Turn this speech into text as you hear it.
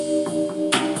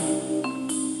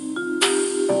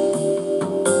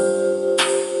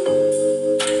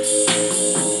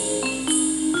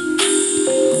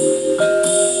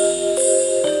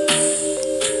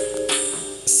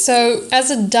So, as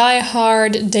a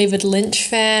die-hard David Lynch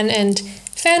fan and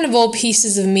fan of all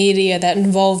pieces of media that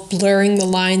involve blurring the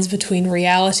lines between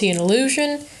reality and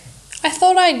illusion, I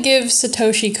thought I'd give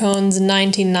Satoshi Kon's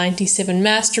 1997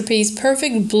 masterpiece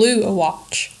Perfect Blue a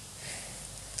watch.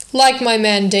 Like my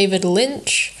man David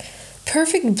Lynch,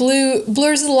 Perfect Blue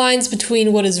blurs the lines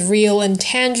between what is real and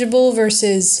tangible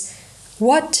versus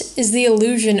what is the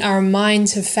illusion our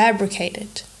minds have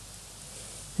fabricated.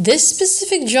 This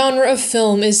specific genre of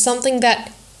film is something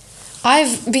that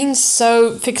I've been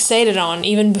so fixated on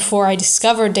even before I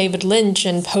discovered David Lynch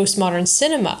and postmodern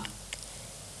cinema.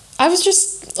 I was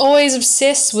just always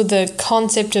obsessed with the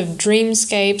concept of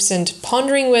dreamscapes and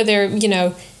pondering whether,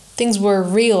 things were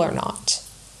real or not.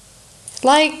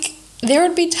 Like, there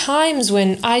would be times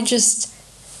when I just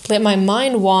let my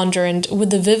mind wander, and with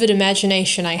the vivid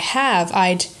imagination I have,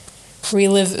 I'd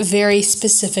relive very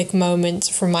specific moments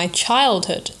from my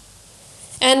childhood.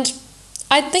 And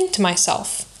I'd think to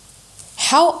myself,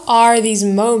 how are these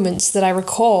moments that I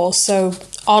recall so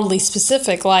oddly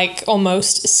specific, like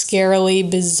almost scarily,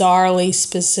 bizarrely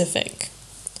specific?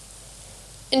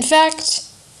 In fact,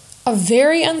 a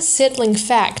very unsettling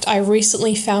fact I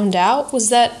recently found out was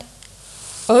that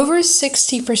over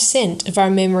 60% of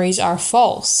our memories are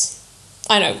false.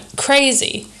 I know,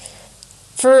 crazy.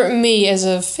 For me, as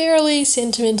a fairly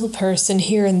sentimental person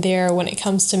here and there when it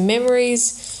comes to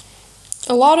memories,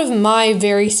 a lot of my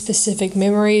very specific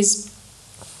memories,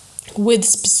 with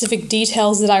specific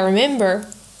details that I remember,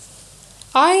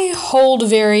 I hold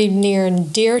very near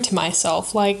and dear to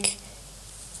myself, like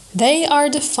they are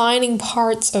defining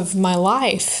parts of my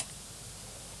life.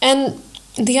 And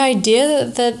the idea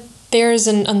that there's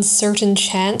an uncertain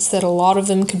chance that a lot of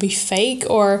them could be fake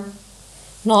or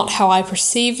not how I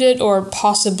perceived it or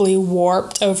possibly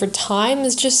warped over time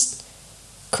is just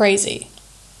crazy.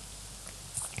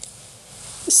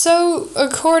 So,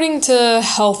 according to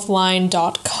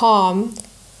healthline.com,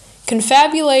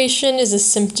 confabulation is a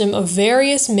symptom of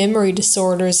various memory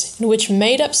disorders in which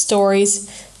made-up stories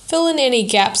fill in any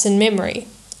gaps in memory.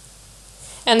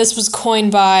 And this was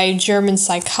coined by German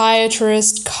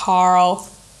psychiatrist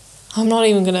I'm not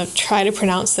even going to try to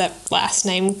pronounce that last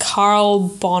name, Karl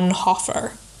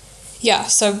Bonhoeffer. Yeah,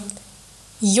 so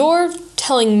you're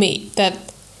telling me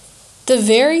that the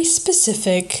very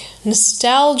specific,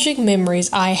 nostalgic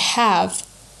memories I have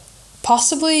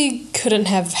possibly couldn't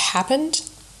have happened?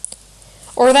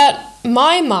 Or that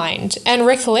my mind and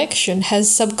recollection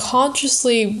has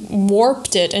subconsciously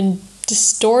warped it and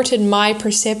distorted my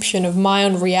perception of my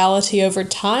own reality over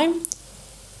time?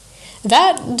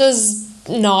 That does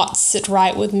not sit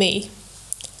right with me.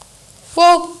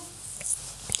 Well,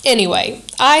 anyway,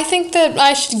 I think that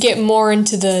I should get more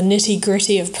into the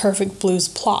nitty-gritty of Perfect Blue's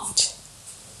plot.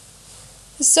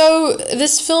 So,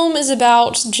 this film is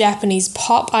about Japanese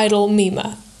pop idol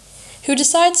Mima, who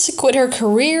decides to quit her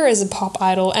career as a pop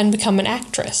idol and become an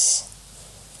actress.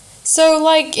 So,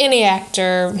 like any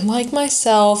actor, like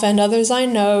myself and others I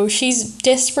know, she's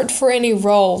desperate for any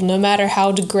role, no matter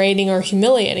how degrading or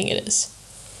humiliating it is.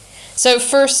 So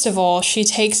first of all, she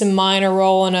takes a minor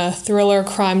role in a thriller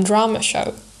crime drama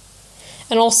show.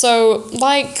 And also,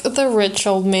 like the rich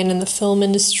old men in the film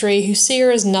industry who see her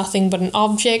as nothing but an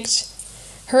object,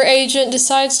 her agent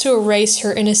decides to erase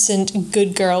her innocent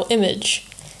good girl image.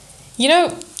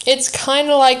 It's kind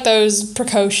of like those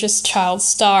precocious child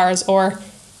stars, or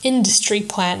industry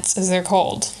plants as they're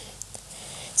called.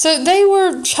 So they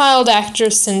were child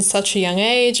actors since such a young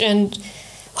age, and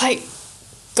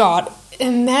God,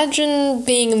 imagine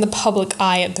being in the public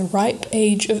eye at the ripe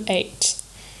age of 8.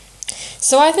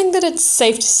 So I think that it's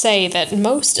safe to say that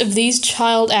most of these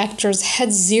child actors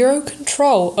had zero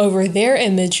control over their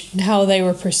image and how they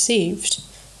were perceived.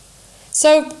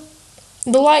 So,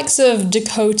 the likes of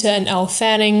Dakota and Elle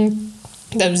Fanning,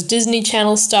 those Disney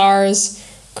Channel stars,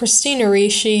 Christina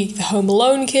Ricci, the Home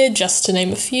Alone kid, just to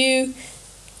name a few,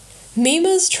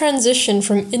 Mima's transition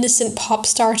from innocent pop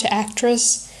star to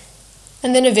actress,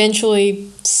 and then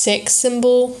eventually sex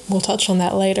symbol, we'll touch on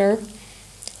that later,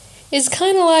 is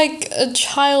kind of like a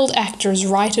child actor's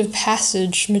rite of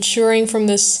passage, maturing from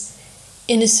this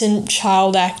innocent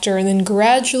child actor and then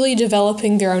gradually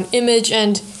developing their own image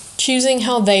and choosing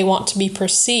how they want to be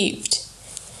perceived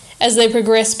as they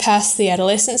progress past the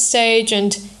adolescent stage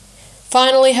and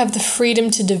finally have the freedom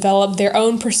to develop their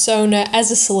own persona as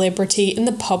a celebrity in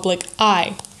the public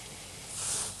eye.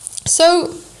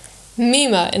 So,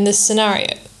 Mima in this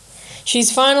scenario,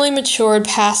 she's finally matured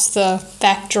past the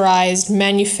factorized,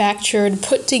 manufactured,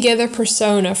 put-together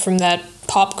persona from that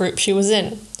pop group she was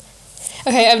in.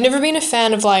 Okay, I've never been a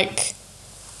fan of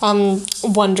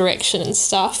One Direction and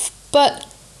stuff, but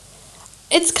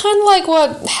it's kind of like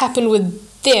what happened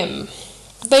with them.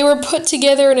 They were put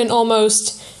together in an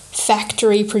almost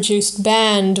factory-produced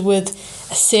band with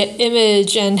a set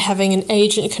image and having an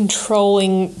agent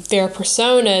controlling their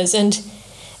personas, and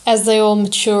as they all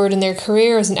matured in their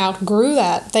careers and outgrew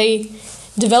that, they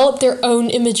developed their own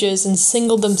images and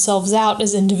singled themselves out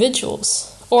as individuals.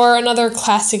 Or another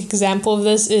classic example of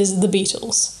this is the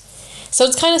Beatles. So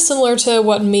it's kind of similar to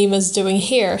what Mima's doing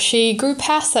here. She grew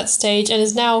past that stage and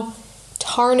is now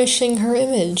tarnishing her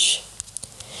image.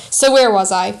 So where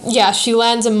was I? Yeah, she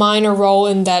lands a minor role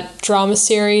in that drama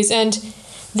series, and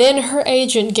then her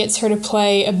agent gets her to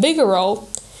play a bigger role,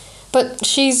 but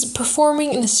she's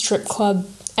performing in a strip club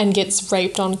and gets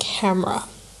raped on camera.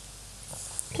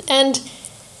 And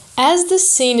as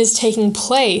this scene is taking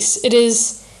place, it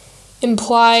is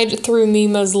implied through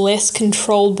Mima's less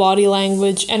controlled body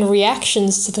language and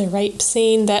reactions to the rape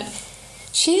scene that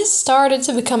she has started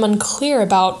to become unclear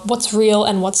about what's real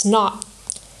and what's not.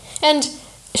 And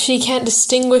she can't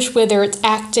distinguish whether it's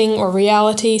acting or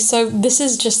reality, so this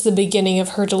is just the beginning of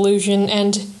her delusion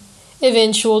and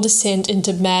eventual descent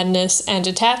into madness and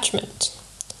attachment.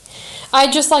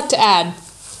 I'd just like to add,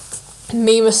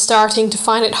 Mima's starting to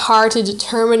find it hard to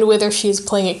determine whether she is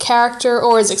playing a character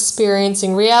or is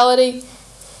experiencing reality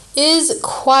is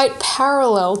quite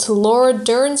parallel to Laura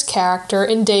Dern's character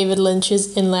in David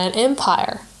Lynch's Inland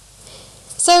Empire.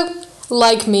 So,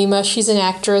 like Mima, she's an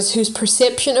actress whose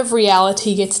perception of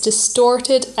reality gets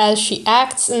distorted as she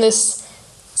acts in this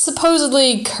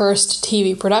supposedly cursed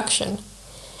TV production,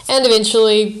 and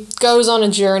eventually goes on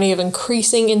a journey of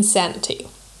increasing insanity.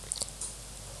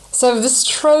 So this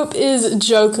trope is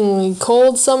jokingly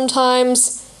called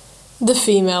sometimes the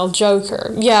female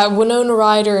Joker. Yeah, Winona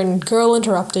Ryder and Girl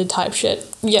Interrupted type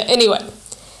shit. Yeah, anyway.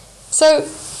 So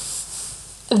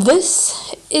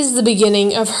this is the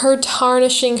beginning of her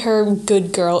tarnishing her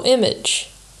good girl image.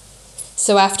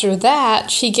 So after that,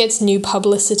 she gets new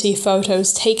publicity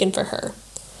photos taken for her,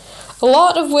 a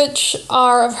lot of which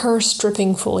are of her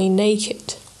stripping fully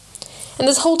naked. And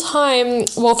this whole time,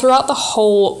 well, throughout the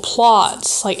whole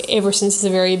plot, like ever since the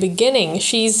very beginning,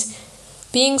 she's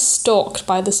being stalked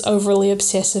by this overly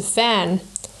obsessive fan,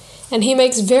 and he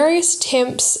makes various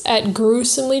attempts at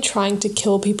gruesomely trying to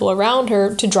kill people around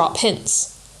her to drop hints.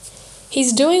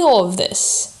 He's doing all of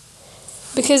this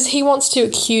because he wants to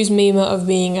accuse Mima of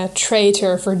being a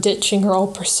traitor for ditching her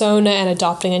old persona and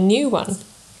adopting a new one.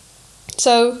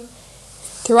 So,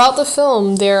 throughout the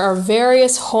film, there are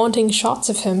various haunting shots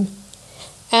of him,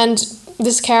 and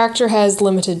this character has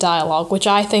limited dialogue, which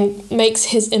I think makes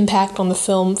his impact on the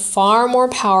film far more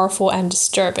powerful and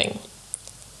disturbing.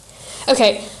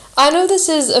 Okay, I know this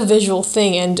is a visual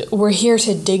thing, and we're here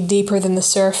to dig deeper than the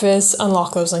surface,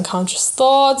 unlock those unconscious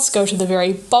thoughts, go to the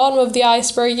very bottom of the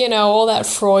iceberg, you know, all that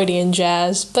Freudian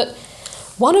jazz, but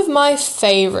one of my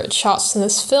favorite shots in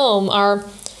this film are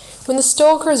when the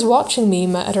stalker is watching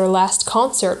Mima at her last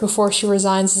concert before she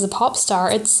resigns as a pop star.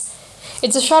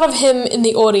 It's a shot of him in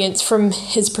the audience from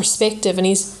his perspective, and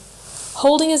he's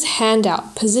holding his hand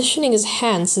out, positioning his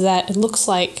hand so that it looks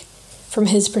like, from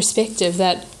his perspective,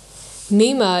 that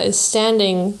Mima is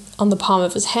standing on the palm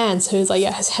of his hand. So he's like,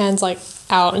 yeah, his hand's like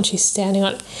out and she's standing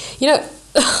on it. You know,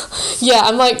 yeah,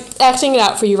 I'm like acting it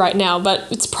out for you right now, but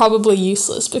it's probably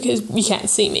useless because you can't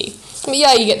see me. But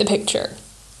yeah, you get the picture.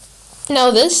 Now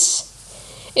this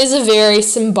is a very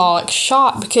symbolic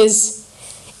shot because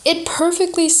it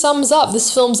perfectly sums up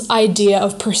this film's idea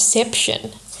of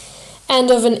perception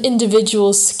and of an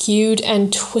individual's skewed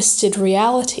and twisted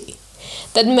reality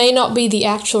that may not be the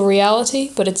actual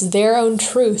reality, but it's their own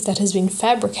truth that has been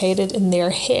fabricated in their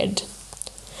head.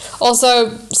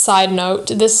 Also, side note,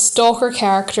 this stalker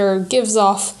character gives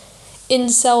off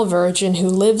incel virgin who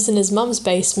lives in his mum's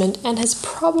basement and has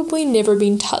probably never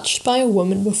been touched by a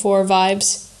woman before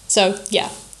vibes. So, yeah.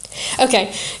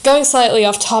 Okay, going slightly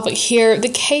off topic here, the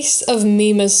case of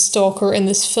Mima's stalker in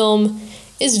this film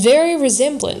is very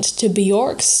resemblant to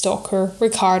Bjork's stalker,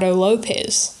 Ricardo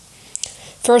Lopez.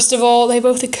 First of all, they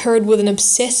both occurred with an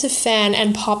obsessive fan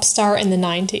and pop star in the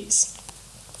 90s.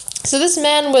 So this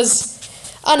man was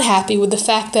unhappy with the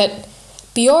fact that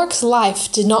Bjork's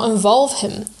life did not involve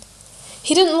him.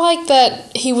 He didn't like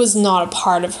that he was not a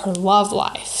part of her love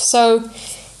life, so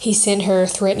he sent her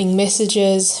threatening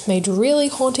messages, made really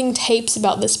haunting tapes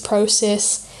about this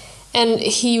process, and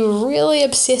he really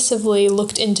obsessively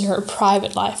looked into her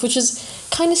private life, which is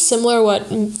kind of similar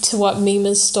to what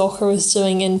Mima's stalker was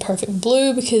doing in Perfect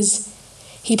Blue, because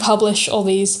he published all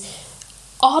these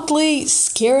oddly,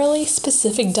 scarily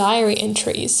specific diary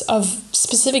entries of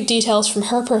specific details from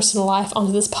her personal life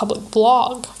onto this public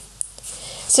blog.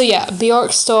 So yeah,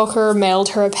 Bjork's stalker mailed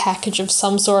her a package of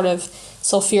some sort of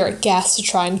sulfuric gas to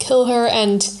try and kill her,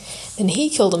 and then he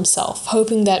killed himself,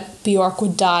 hoping that Bjork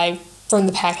would die from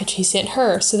the package he sent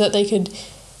her, so that they could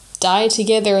die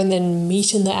together and then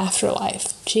meet in the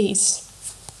afterlife. Jeez.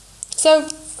 So,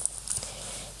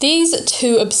 these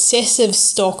two obsessive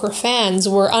stalker fans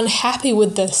were unhappy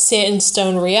with the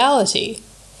set-in-stone reality,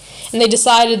 and they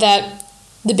decided that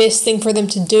the best thing for them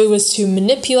to do was to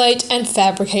manipulate and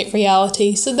fabricate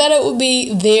reality so that it would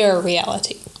be their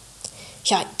reality.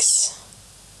 Yikes.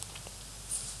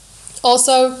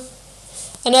 Also,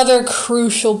 another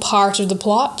crucial part of the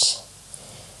plot.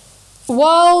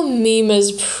 While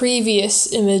Mima's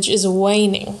previous image is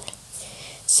waning,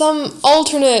 some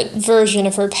alternate version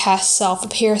of her past self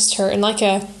appears to her in it's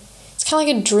kind of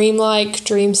like a dreamlike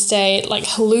dream state, like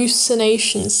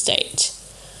hallucination state.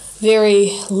 Very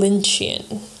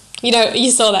Lynchian. You know, you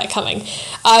saw that coming.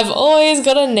 I've always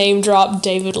got to name drop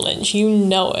David Lynch, you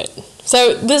know it.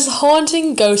 So this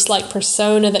haunting ghost-like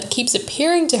persona that keeps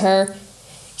appearing to her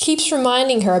keeps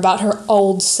reminding her about her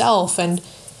old self and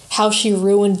how she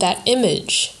ruined that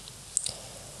image.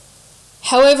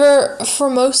 However,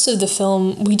 for most of the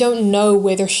film, we don't know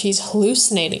whether she's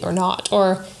hallucinating or not,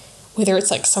 or whether it's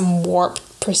like some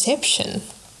warped perception.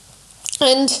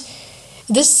 And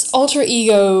this alter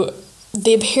ego,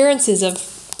 the appearances of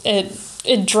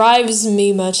it drives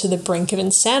Mima to the brink of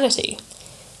insanity.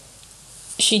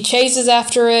 She chases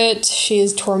after it, she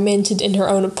is tormented in her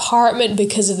own apartment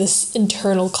because of this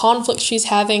internal conflict she's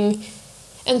having,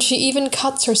 and she even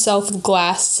cuts herself with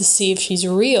glass to see if she's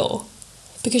real,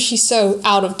 because she's so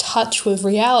out of touch with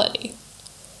reality.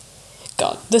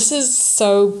 God, this is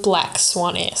so Black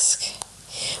Swan-esque.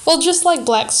 Well, just like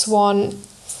Black Swan,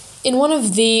 in one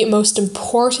of the most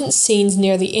important scenes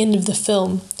near the end of the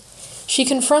film, she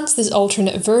confronts this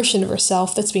alternate version of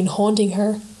herself that's been haunting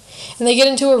her, and they get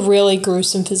into a really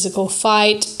gruesome physical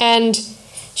fight, and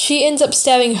she ends up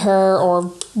stabbing her,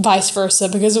 or vice versa,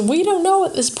 because we don't know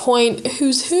at this point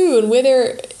who's who, and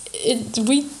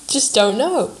we just don't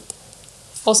know.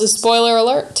 Also, spoiler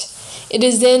alert, it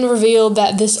is then revealed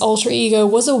that this alter ego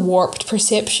was a warped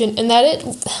perception, and that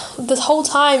the whole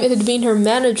time it had been her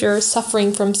manager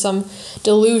suffering from some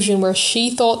delusion where she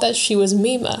thought that she was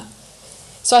Mima.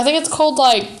 So I think it's called,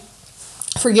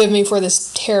 forgive me for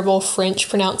this terrible French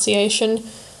pronunciation,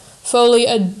 folie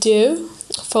à deux,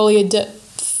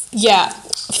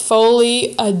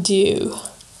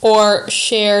 or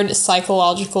shared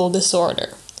psychological disorder.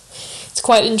 It's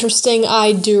quite interesting.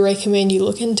 I do recommend you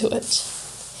look into it.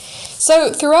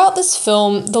 So, throughout this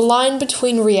film, the line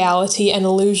between reality and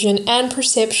illusion and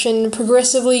perception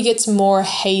progressively gets more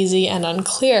hazy and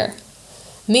unclear.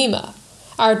 Mima,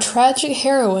 our tragic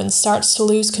heroine, starts to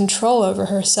lose control over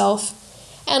herself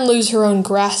and lose her own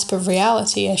grasp of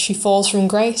reality as she falls from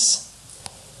grace.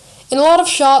 In a lot of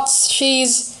shots,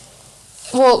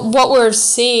 what we're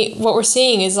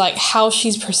seeing is how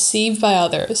she's perceived by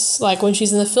others. Like when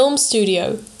she's in the film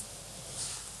studio,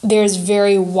 there's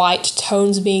very white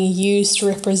tones being used to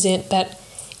represent that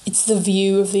it's the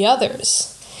view of the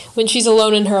others. When she's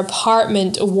alone in her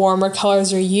apartment, warmer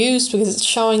colors are used because it's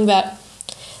showing that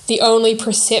the only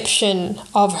perception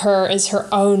of her is her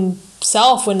own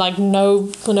self when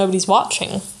nobody's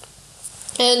watching.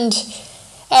 And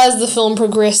as the film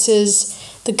progresses,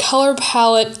 the color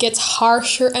palette gets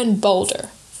harsher and bolder.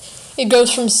 It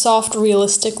goes from soft,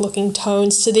 realistic-looking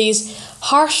tones to these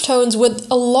harsh tones with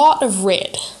a lot of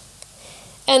red.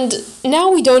 And now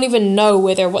we don't even know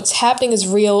whether what's happening is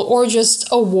real or just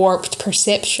a warped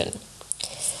perception.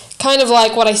 Kind of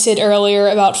like what I said earlier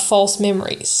about false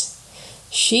memories.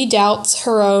 She doubts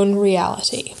her own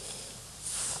reality.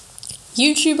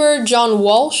 YouTuber John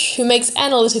Walsh, who makes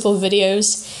analytical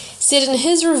videos, said in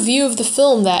his review of the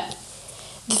film that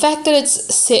the fact that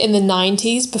it's set in the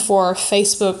 90s before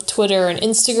Facebook, Twitter, and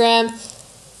Instagram,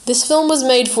 this film was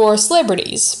made for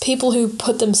celebrities, people who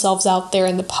put themselves out there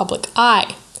in the public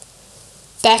eye.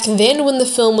 Back then when the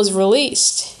film was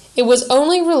released, it was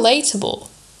only relatable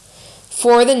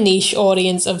for the niche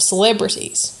audience of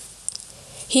celebrities.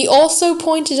 He also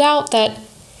pointed out that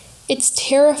it's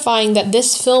terrifying that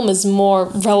this film is more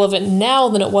relevant now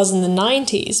than it was in the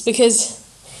 90s, because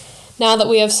now that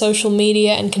we have social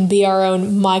media and can be our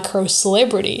own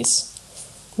micro-celebrities,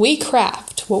 we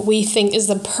craft what we think is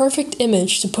the perfect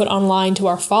image to put online to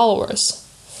our followers.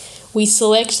 We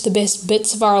select the best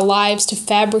bits of our lives to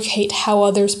fabricate how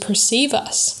others perceive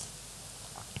us.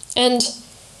 And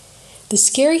the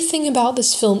scary thing about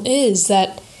this film is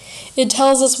that it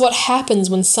tells us what happens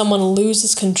when someone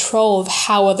loses control of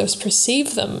how others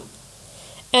perceive them.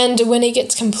 And when it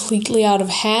gets completely out of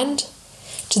hand,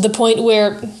 to the point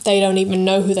where they don't even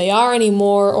know who they are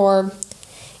anymore, or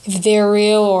if they're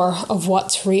real or of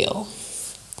what's real.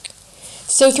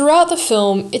 So throughout the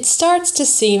film, it starts to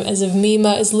seem as if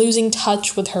Mima is losing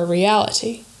touch with her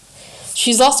reality.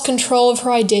 She's lost control of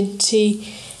her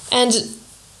identity, and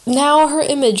now her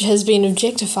image has been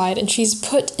objectified and she's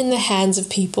put in the hands of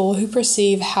people who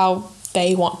perceive how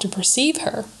they want to perceive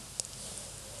her.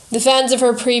 The fans of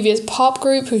her previous pop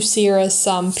group who see her as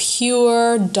some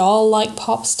pure, doll-like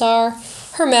pop star,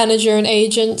 her manager and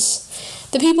agents,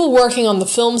 the people working on the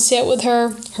film set with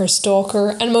her, her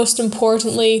stalker, and most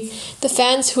importantly, the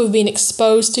fans who have been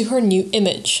exposed to her new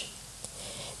image.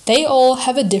 They all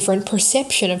have a different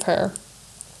perception of her.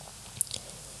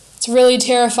 It's really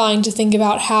terrifying to think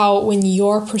about how when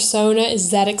your persona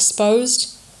is that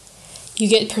exposed, you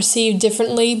get perceived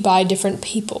differently by different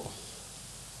people.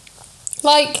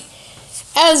 Like,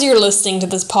 as you're listening to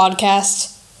this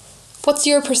podcast, what's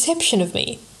your perception of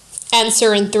me?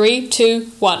 Answer in 3, 2,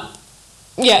 1.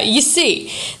 Yeah, you see,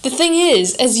 the thing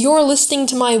is, as you're listening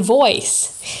to my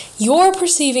voice, you're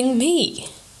perceiving me.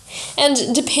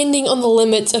 And depending on the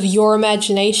limits of your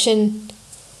imagination,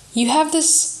 you have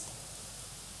this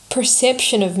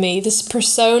perception of me, this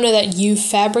persona that you've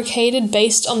fabricated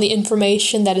based on the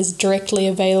information that is directly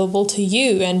available to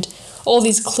you and all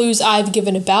these clues I've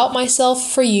given about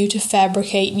myself for you to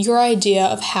fabricate your idea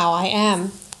of how I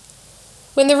am.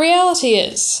 When the reality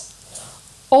is,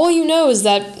 all you know is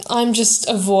that I'm just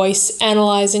a voice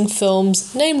analyzing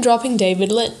films, name-dropping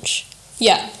David Lynch.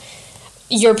 Yeah,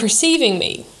 you're perceiving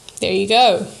me. There you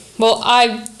go. Well,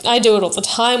 I do it all the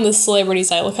time with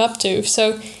celebrities I look up to.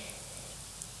 So,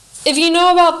 if you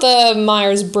know about the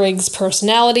Myers-Briggs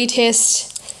personality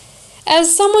test,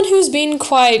 as someone who's been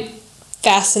quite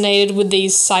fascinated with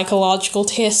these psychological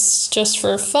tests just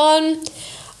for fun,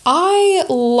 I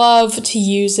love to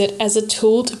use it as a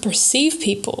tool to perceive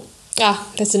people.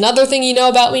 That's another thing you know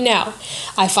about me now.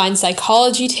 I find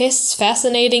psychology tests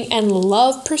fascinating and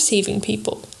love perceiving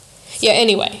people. Yeah,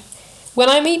 anyway, when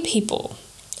I meet people,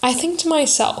 I think to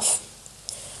myself,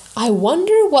 I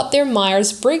wonder what their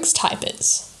Myers-Briggs type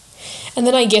is. And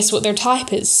then I guess what their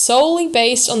type is, solely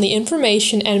based on the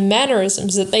information and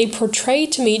mannerisms that they portray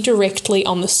to me directly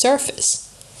on the surface,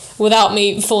 without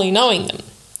me fully knowing them.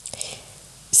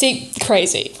 See,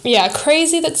 crazy. Yeah,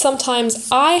 crazy that sometimes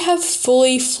I have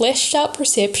fully fleshed out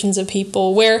perceptions of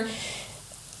people where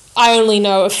I only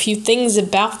know a few things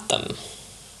about them.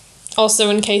 Also,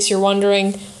 in case you're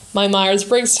wondering, my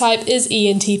Myers-Briggs type is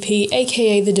ENTP,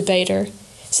 aka the debater.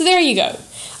 So there you go.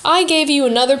 I gave you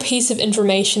another piece of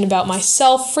information about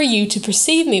myself for you to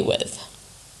perceive me with.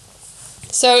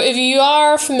 So if you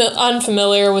are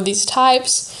unfamiliar with these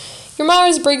types, your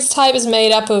Myers-Briggs type is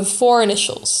made up of 4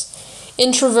 initials.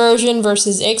 Introversion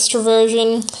versus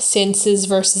extroversion, senses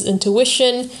versus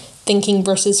intuition, thinking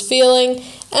versus feeling,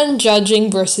 and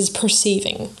judging versus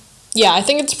perceiving. Yeah, I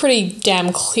think it's pretty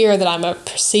damn clear that I'm a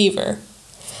perceiver.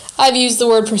 I've used the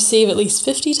word perceive at least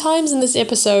 50 times in this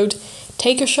episode.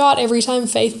 Take a shot every time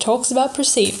Faith talks about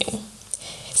perceiving.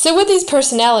 So with these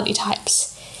personality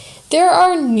types, there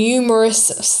are numerous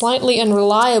slightly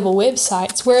unreliable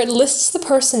websites where it lists the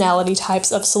personality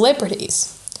types of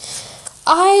celebrities.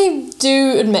 I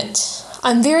do admit,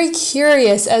 I'm very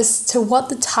curious as to what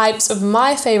the types of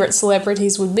my favorite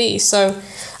celebrities would be, so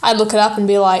I'd look it up and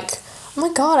be like, oh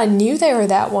my god, I knew they were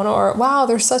that one, or wow,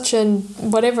 they're such an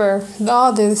whatever,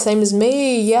 oh, they're the same as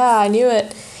me, yeah, I knew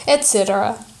it,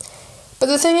 etc. But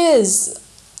the thing is,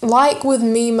 like with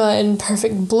Mima in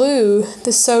Perfect Blue,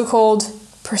 the so-called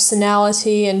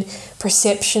personality and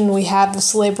perception we have of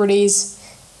celebrities,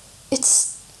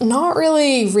 it's not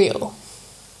really real.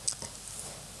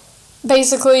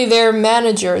 Basically, they're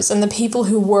managers and the people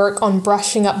who work on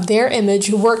brushing up their image,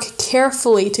 who work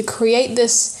carefully to create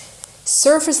this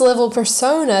surface-level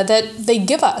persona that they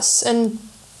give us, and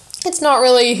it's not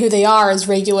really who they are as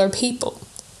regular people.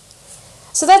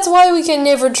 So that's why we can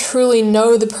never truly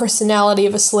know the personality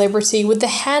of a celebrity with the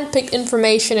hand-picked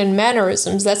information and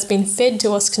mannerisms that's been fed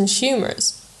to us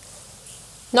consumers.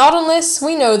 Not unless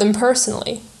we know them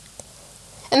personally.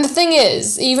 And the thing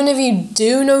is, even if you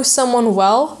do know someone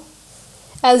well,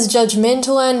 as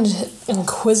judgmental and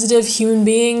inquisitive human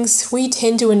beings, we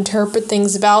tend to interpret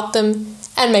things about them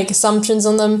and make assumptions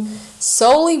on them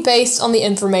solely based on the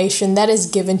information that is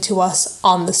given to us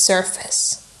on the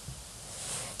surface.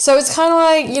 So it's kind of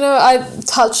like, I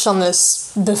touched on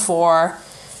this before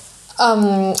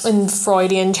in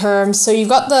Freudian terms. So you've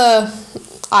got the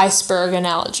iceberg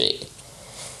analogy.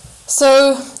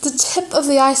 So the tip of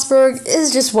the iceberg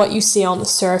is just what you see on the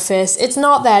surface. It's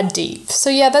not that deep. So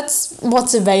yeah, that's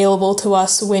what's available to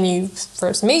us when you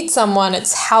first meet someone.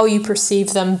 It's how you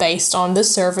perceive them based on the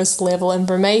surface level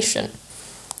information.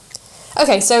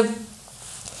 Okay, so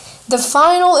the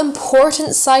final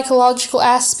important psychological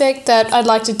aspect that I'd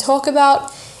like to talk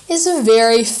about is a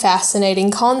very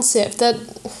fascinating concept that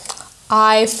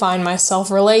I find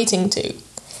myself relating to,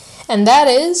 and that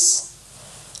is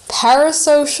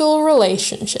parasocial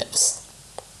relationships.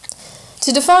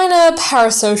 To define a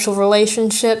parasocial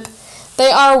relationship,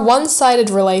 they are one-sided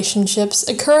relationships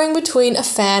occurring between a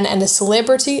fan and a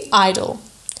celebrity idol.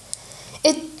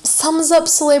 It sums up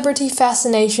celebrity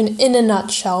fascination in a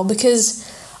nutshell because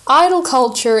idol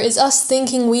culture is us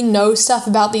thinking we know stuff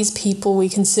about these people we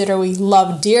consider we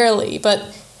love dearly,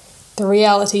 but the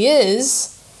reality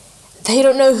is they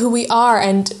don't know who we are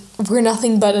and we're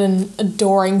nothing but an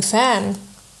adoring fan.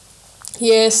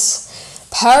 Yes,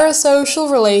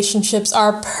 parasocial relationships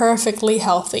are perfectly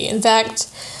healthy. In fact,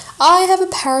 I have a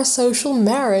parasocial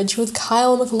marriage with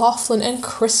Kyle MacLachlan and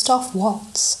Christoph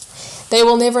Waltz. They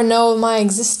will never know of my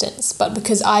existence, but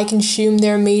because I consume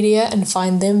their media and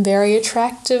find them very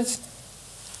attractive,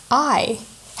 I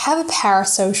have a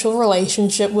parasocial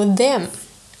relationship with them.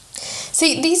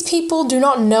 See, these people do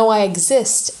not know I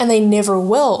exist, and they never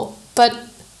will, but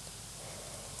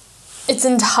it's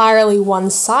entirely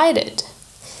one-sided.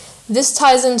 This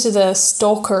ties into the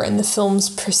stalker in the film's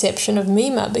perception of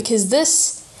Mima, because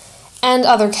this and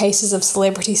other cases of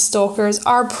celebrity stalkers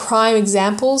are prime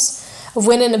examples of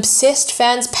when an obsessed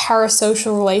fan's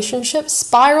parasocial relationship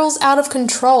spirals out of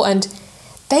control and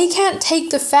they can't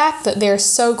take the fact that their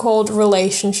so-called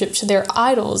relationship to their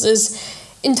idols is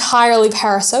entirely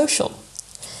parasocial.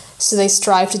 So they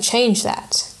strive to change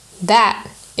that. That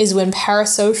is when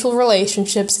parasocial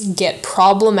relationships get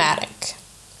problematic.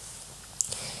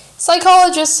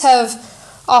 Psychologists have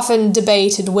often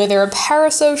debated whether a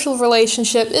parasocial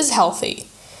relationship is healthy.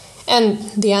 And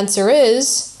the answer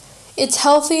is, it's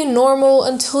healthy and normal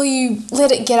until you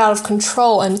let it get out of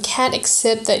control and can't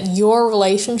accept that your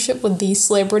relationship with these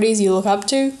celebrities you look up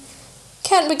to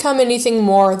can't become anything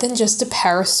more than just a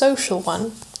parasocial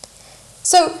one.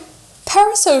 So,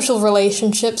 parasocial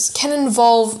relationships can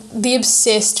involve the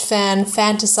obsessed fan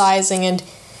fantasizing and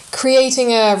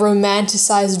creating a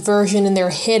romanticized version in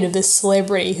their head of this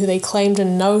celebrity who they claim to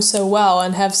know so well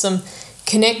and have some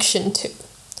connection to.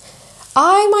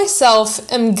 I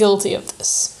myself am guilty of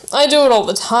this. I do it all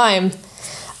the time.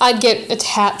 I'd get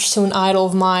attached to an idol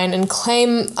of mine and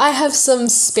claim I have some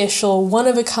special,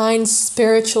 one-of-a-kind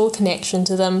spiritual connection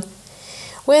to them,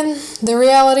 when the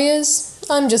reality is,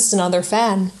 I'm just another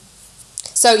fan.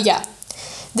 So yeah,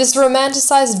 this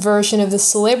romanticized version of the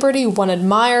celebrity one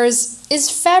admires is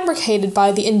fabricated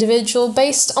by the individual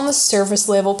based on the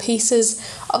surface-level pieces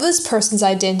of this person's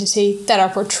identity that are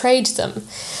portrayed to them.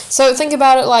 So think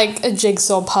about it like a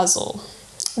jigsaw puzzle.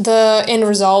 The end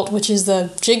result, which is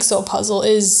the jigsaw puzzle,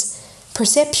 is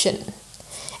perception.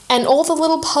 And all the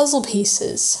little puzzle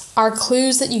pieces are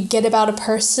clues that you get about a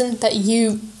person that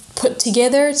you put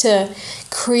together to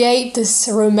create this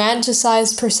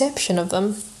romanticized perception of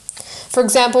them. For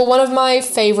example, one of my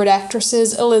favorite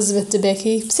actresses, Elizabeth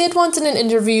Debicki, said once in an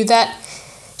interview that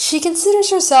she considers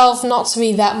herself not to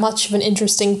be that much of an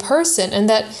interesting person and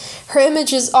that her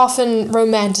image is often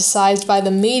romanticized by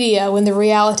the media when the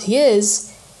reality is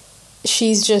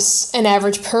she's just an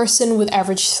average person with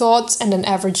average thoughts and an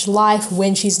average life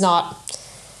when she's not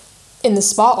in the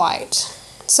spotlight.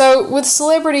 So with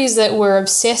celebrities that we're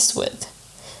obsessed with,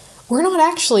 we're not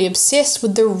actually obsessed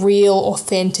with the real,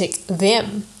 authentic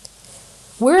them.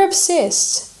 We're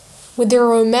obsessed with their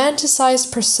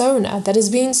romanticized persona that is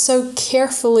being so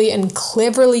carefully and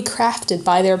cleverly crafted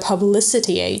by their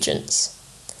publicity agents.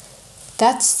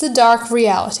 That's the dark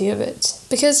reality of it,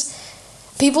 because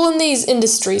people in these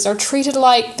industries are treated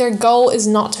like their goal is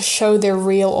not to show their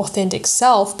real, authentic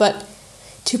self, but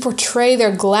to portray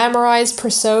their glamorized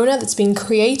persona that's being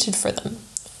created for them,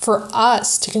 for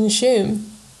us to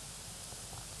consume.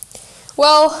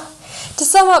 Well, to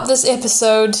sum up this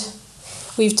episode,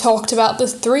 we've talked about the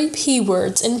 3 P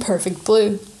words in Perfect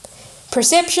Blue: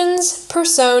 perceptions,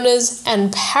 personas,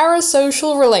 and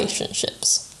parasocial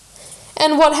relationships.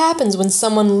 And what happens when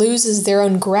someone loses their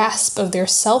own grasp of their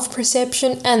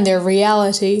self-perception and their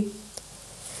reality.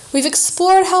 We've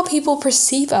explored how people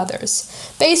perceive others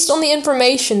based on the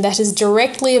information that is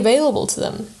directly available to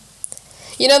them.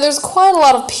 You know, there's quite a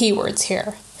lot of P words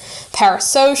here: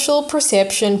 parasocial,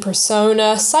 perception,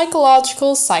 persona,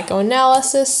 psychological,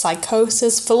 psychoanalysis,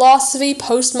 psychosis, philosophy,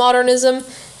 postmodernism,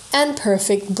 and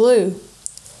Perfect Blue.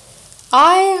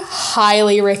 I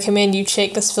highly recommend you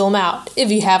check this film out, if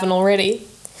you haven't already.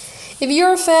 If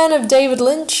you're a fan of David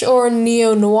Lynch or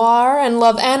neo-noir and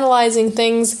love analyzing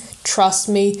things, trust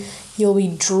me, you'll be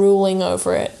drooling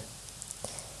over it.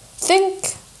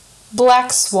 Think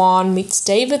Black Swan meets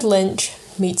David Lynch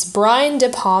meets Brian De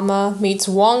Palma meets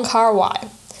Wong Kar-wai.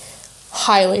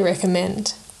 Highly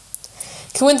recommend.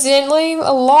 Coincidentally,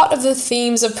 a lot of the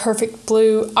themes of Perfect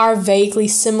Blue are vaguely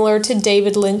similar to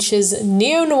David Lynch's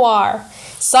neo-noir,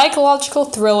 psychological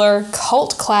thriller,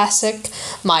 cult classic,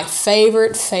 my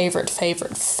favorite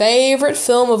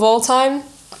film of all time,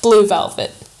 Blue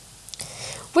Velvet,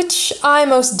 which I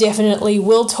most definitely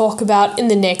will talk about in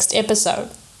the next episode.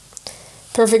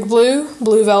 Perfect Blue,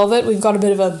 Blue Velvet, we've got a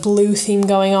bit of a blue theme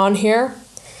going on here.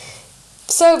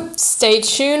 So stay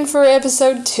tuned for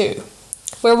episode 2,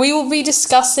 where we will be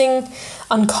discussing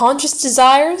unconscious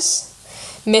desires,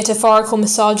 metaphorical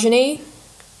misogyny,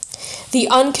 the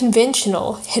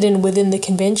unconventional hidden within the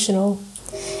conventional,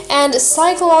 and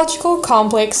psychological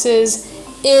complexes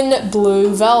in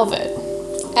Blue Velvet.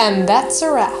 And that's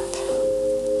a wrap.